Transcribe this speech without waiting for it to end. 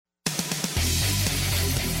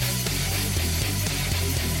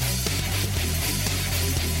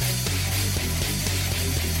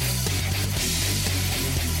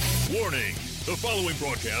The following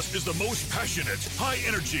broadcast is the most passionate,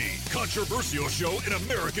 high-energy, controversial show in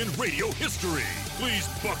American radio history. Please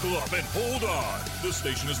buckle up and hold on. This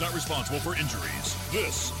station is not responsible for injuries.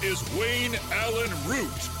 This is Wayne Allen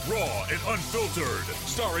Root, raw and unfiltered,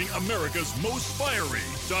 starring America's most fiery,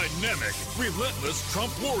 dynamic, relentless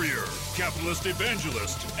Trump warrior, capitalist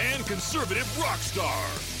evangelist, and conservative rock star.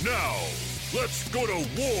 Now, let's go to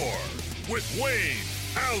war with Wayne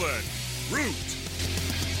Allen Root.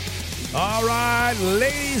 All right,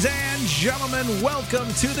 ladies and gentlemen,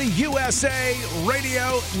 welcome to the USA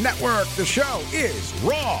Radio Network. The show is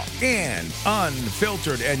raw and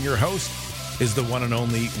unfiltered, and your host is the one and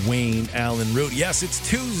only Wayne Allen Root. Yes, it's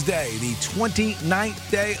Tuesday, the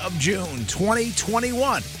 29th day of June,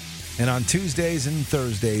 2021. And on Tuesdays and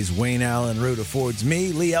Thursdays, Wayne Allen Root affords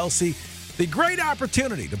me, Lee Elsey, the great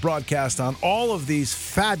opportunity to broadcast on all of these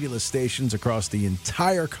fabulous stations across the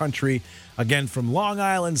entire country. Again, from Long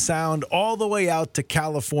Island Sound all the way out to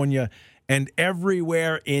California and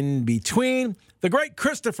everywhere in between. The great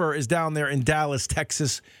Christopher is down there in Dallas,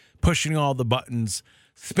 Texas, pushing all the buttons,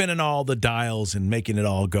 spinning all the dials, and making it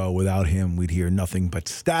all go. Without him, we'd hear nothing but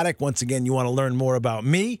static. Once again, you want to learn more about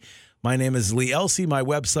me. My name is Lee Elsey. My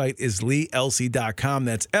website is leeelsey.com.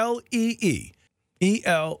 That's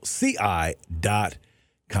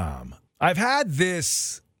LEEELCI.com. I've had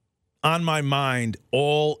this on my mind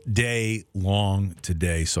all day long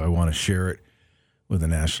today, so I want to share it with a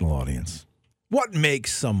national audience. What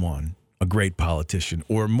makes someone a great politician,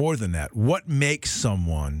 or more than that, what makes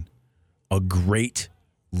someone a great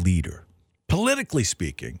leader? Politically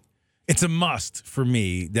speaking, it's a must for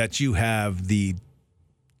me that you have the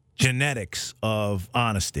genetics of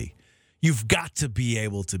honesty. You've got to be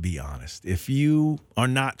able to be honest. If you are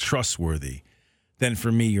not trustworthy, then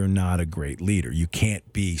for me, you're not a great leader. You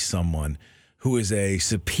can't be someone who is a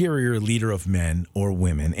superior leader of men or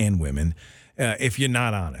women and women if you're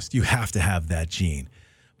not honest. You have to have that gene.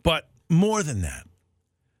 But more than that,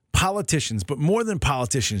 politicians, but more than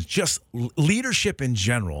politicians, just leadership in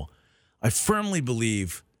general, I firmly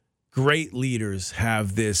believe great leaders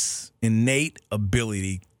have this innate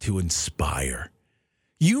ability to inspire.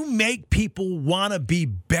 You make people want to be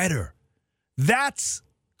better. That's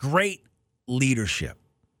great leadership.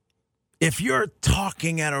 If you're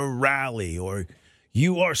talking at a rally, or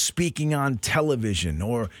you are speaking on television,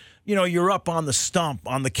 or you're up on the stump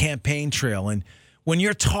on the campaign trail, and when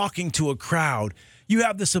you're talking to a crowd, you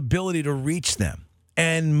have this ability to reach them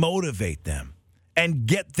and motivate them and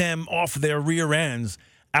get them off their rear ends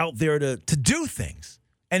out there to do things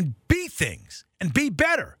and be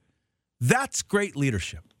better. That's great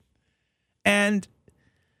leadership. And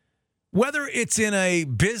whether it's in a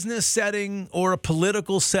business setting or a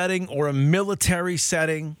political setting or a military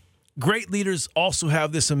setting, great leaders also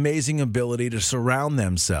have this amazing ability to surround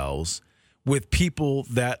themselves with people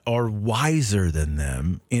that are wiser than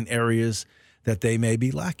them in areas that they may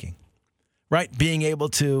be lacking, right? Being able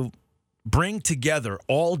to bring together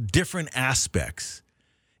all different aspects.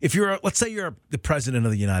 If let's say you're the president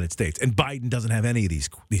of the United States, and Biden doesn't have any of these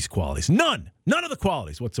qualities, none of the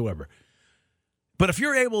qualities whatsoever. But if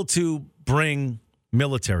you're able to bring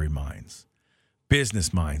military minds,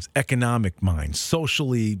 business minds, economic minds,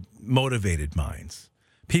 socially motivated minds,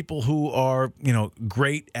 people who are,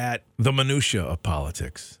 great at the minutia of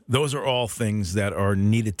politics, those are all things that are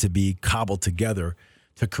needed to be cobbled together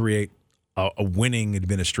to create a winning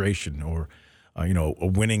administration, or a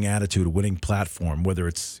winning attitude, a winning platform, whether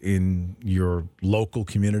it's in your local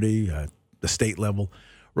community, the state level,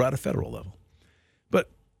 or at a federal level.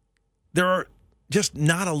 But there are just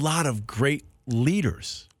not a lot of great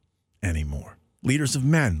leaders anymore. Leaders of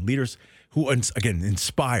men, leaders who, again,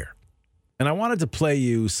 inspire. And I wanted to play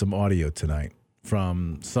you some audio tonight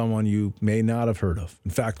from someone you may not have heard of.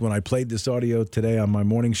 In fact, when I played this audio today on my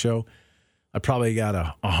morning show, I probably got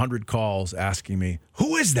 100 calls asking me,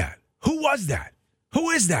 who is that? Who was that? Who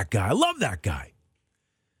is that guy? I love that guy.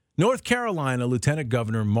 North Carolina Lieutenant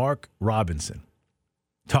Governor Mark Robinson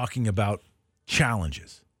talking about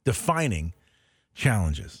challenges, defining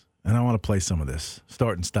challenges. And I want to play some of this,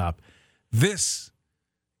 start and stop. This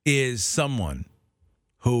is someone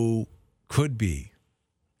who could be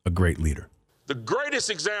a great leader. The greatest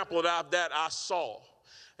example of that I saw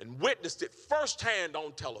and witnessed it firsthand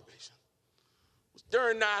on television was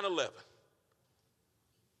during 9/11.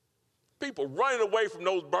 People running away from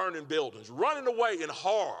those burning buildings, running away in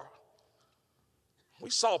horror. We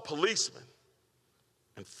saw policemen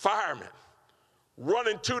and firemen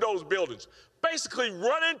running to those buildings, basically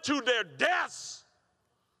running to their deaths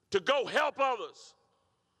to go help others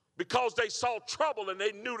because they saw trouble and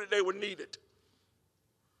they knew that they were needed.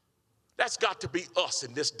 That's got to be us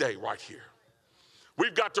in this day right here.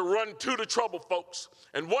 We've got to run to the trouble, folks.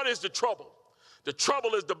 And what is the trouble? The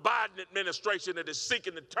trouble is the Biden administration that is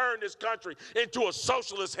seeking to turn this country into a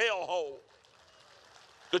socialist hellhole.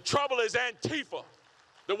 The trouble is Antifa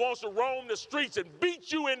that wants to roam the streets and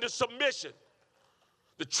beat you into submission.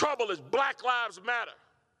 The trouble is Black Lives Matter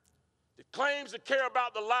that claims to care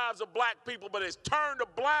about the lives of black people but has turned a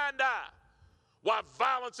blind eye while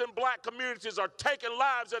violence in black communities are taking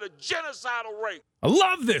lives at a genocidal rate. I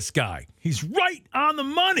love this guy. He's right on the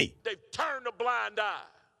money. They've turned a blind eye.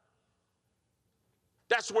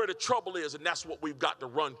 That's where the trouble is, and that's what we've got to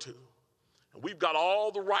run to. And we've got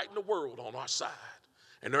all the right in the world on our side.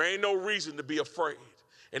 And there ain't no reason to be afraid.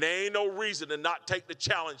 And there ain't no reason to not take the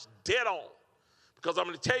challenge dead on. Because I'm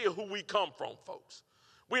going to tell you who we come from, folks.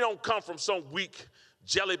 We don't come from some weak,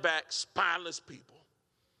 jellyback, spineless people.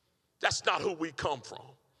 That's not who we come from.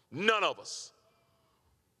 None of us.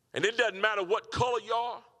 And it doesn't matter what color you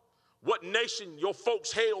are, what nation your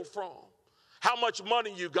folks hail from, how much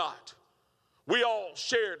money you got. We all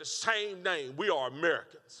share the same name. We are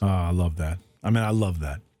Americans. Oh, I love that. I love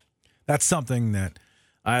that. That's something that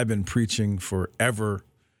I've been preaching forever,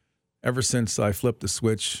 ever since I flipped the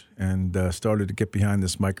switch and started to get behind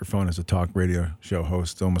this microphone as a talk radio show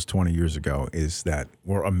host almost 20 years ago, is that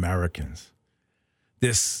we're Americans.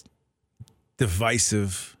 This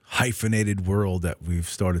divisive, hyphenated world that we've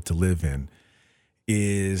started to live in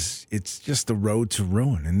it's just the road to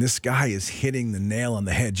ruin. And this guy is hitting the nail on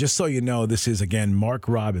the head. Just so you know, this is, again, Mark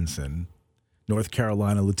Robinson, North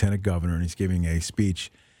Carolina Lieutenant Governor, and he's giving a speech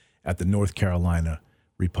at the North Carolina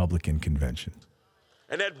Republican Convention.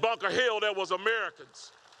 And at Bunker Hill, there was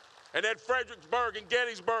Americans. And at Fredericksburg and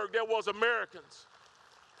Gettysburg, there was Americans.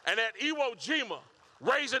 And at Iwo Jima,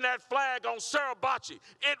 raising that flag on Suribachi,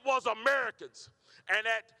 it was Americans. And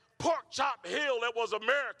at Pork Chop Hill, it was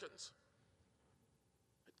Americans.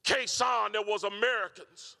 Khe Sanh, there was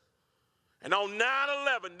Americans. And on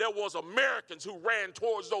 9/11, there was Americans who ran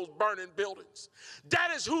towards those burning buildings.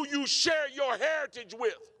 That is who you share your heritage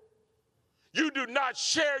with. You do not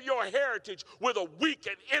share your heritage with a weak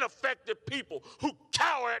and ineffective people who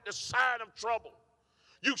cower at the sight of trouble.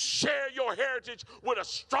 You share your heritage with a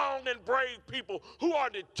strong and brave people who are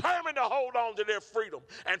determined to hold on to their freedom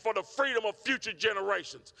and for the freedom of future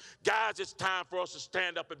generations. Guys, it's time for us to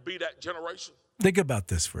stand up and be that generation. Think about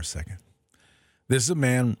this for a second. This is a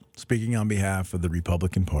man speaking on behalf of the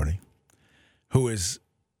Republican Party who is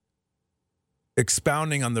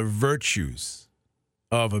expounding on the virtues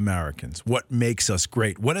of Americans, what makes us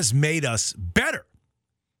great, what has made us better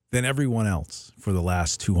than everyone else for the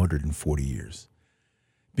last 240 years.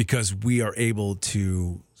 Because we are able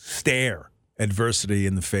to stare adversity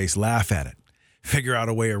in the face, laugh at it, figure out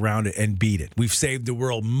a way around it, and beat it. We've saved the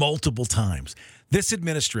world multiple times. This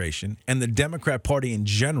administration and the Democrat Party in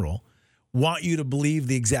general want you to believe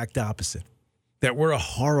the exact opposite, that we're a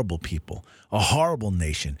horrible people, a horrible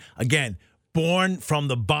nation. Again, born from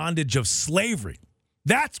the bondage of slavery.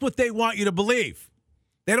 That's what they want you to believe.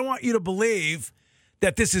 They don't want you to believe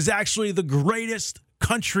that this is actually the greatest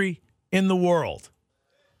country in the world.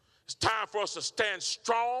 It's time for us to stand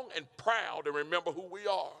strong and proud and remember who we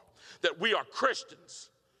are, that we are Christians,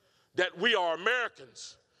 that we are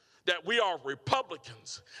Americans, that we are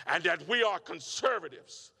Republicans, and that we are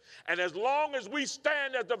conservatives. And as long as we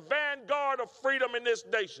stand as the vanguard of freedom in this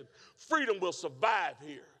nation, freedom will survive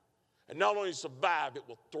here. And not only survive, it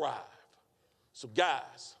will thrive. So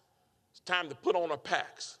guys, it's time to put on our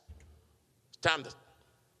packs. It's time to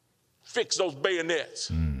fix those bayonets.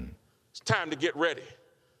 It's time to get ready.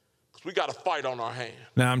 Because we got a fight on our hands.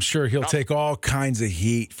 Now, I'm sure he'll take all kinds of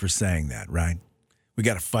heat for saying that, right? We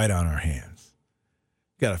got a fight on our hands.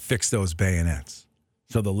 We got to fix those bayonets.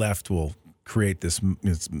 So the left will create this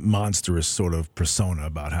monstrous sort of persona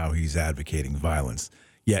about how he's advocating violence,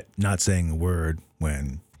 yet not saying a word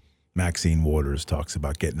when Maxine Waters talks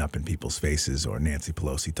about getting up in people's faces, or Nancy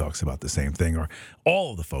Pelosi talks about the same thing, or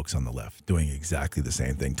all of the folks on the left doing exactly the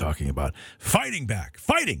same thing, talking about fighting back,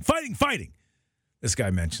 fighting. This guy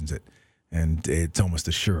mentions it, and it's almost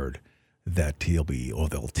assured that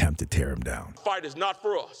they'll attempt to tear him down. The fight is not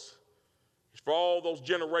for us. It's for all those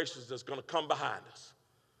generations that's going to come behind us.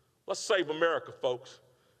 Let's save America, folks,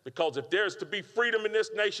 because if there's to be freedom in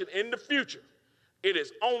this nation in the future, it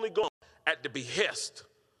is only going at the behest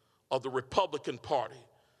of the Republican Party,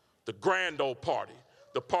 the grand old party,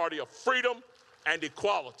 the party of freedom and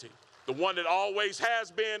equality, the one that always has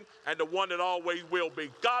been and the one that always will be.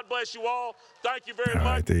 God bless you all. Thank you very much.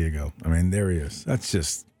 All right, there you go. I mean, there he is. That's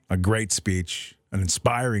just a great speech, an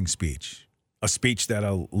inspiring speech, a speech that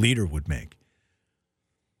a leader would make.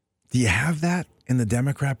 Do you have that in the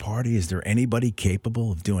Democrat Party? Is there anybody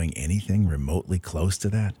capable of doing anything remotely close to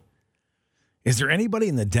that? Is there anybody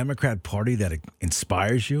in the Democrat Party that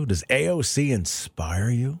inspires you? Does AOC inspire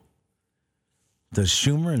you? Does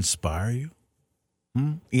Schumer inspire you?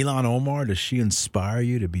 Ilhan Omar, does she inspire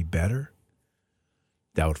you to be better?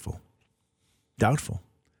 Doubtful.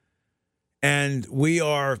 And we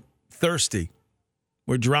are thirsty.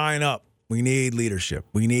 We're drying up. We need leadership.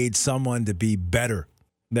 We need someone to be better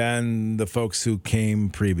than the folks who came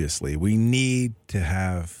previously. We need to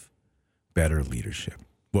have better leadership.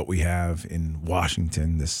 What we have in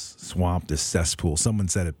Washington, this swamp, this cesspool, someone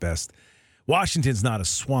said it best. Washington's not a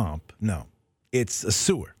swamp. No, it's a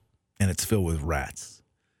sewer, and it's filled with rats.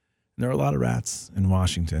 And there are a lot of rats in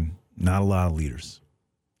Washington, not a lot of leaders.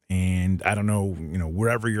 And I don't know,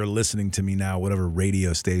 wherever you're listening to me now, whatever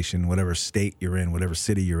radio station, whatever state you're in, whatever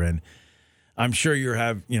city you're in, I'm sure you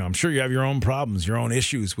have your own problems, your own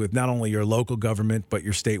issues with not only your local government, but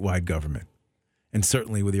your statewide government, and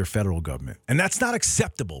certainly with your federal government. And that's not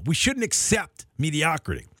acceptable. We shouldn't accept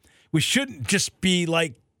mediocrity. We shouldn't just be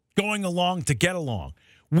like going along to get along.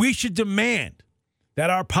 We should demand that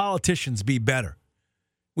our politicians be better.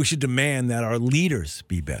 We should demand that our leaders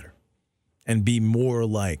be better and be more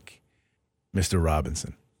like Mr.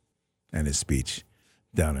 Robinson and his speech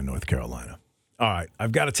down in North Carolina. All right,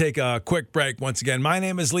 I've got to take a quick break. Once again, my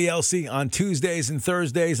name is Lee Elsey. On Tuesdays and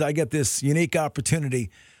Thursdays, I get this unique opportunity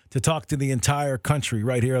to talk to the entire country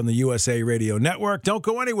right here on the USA Radio Network. Don't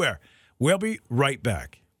go anywhere. We'll be right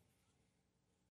back.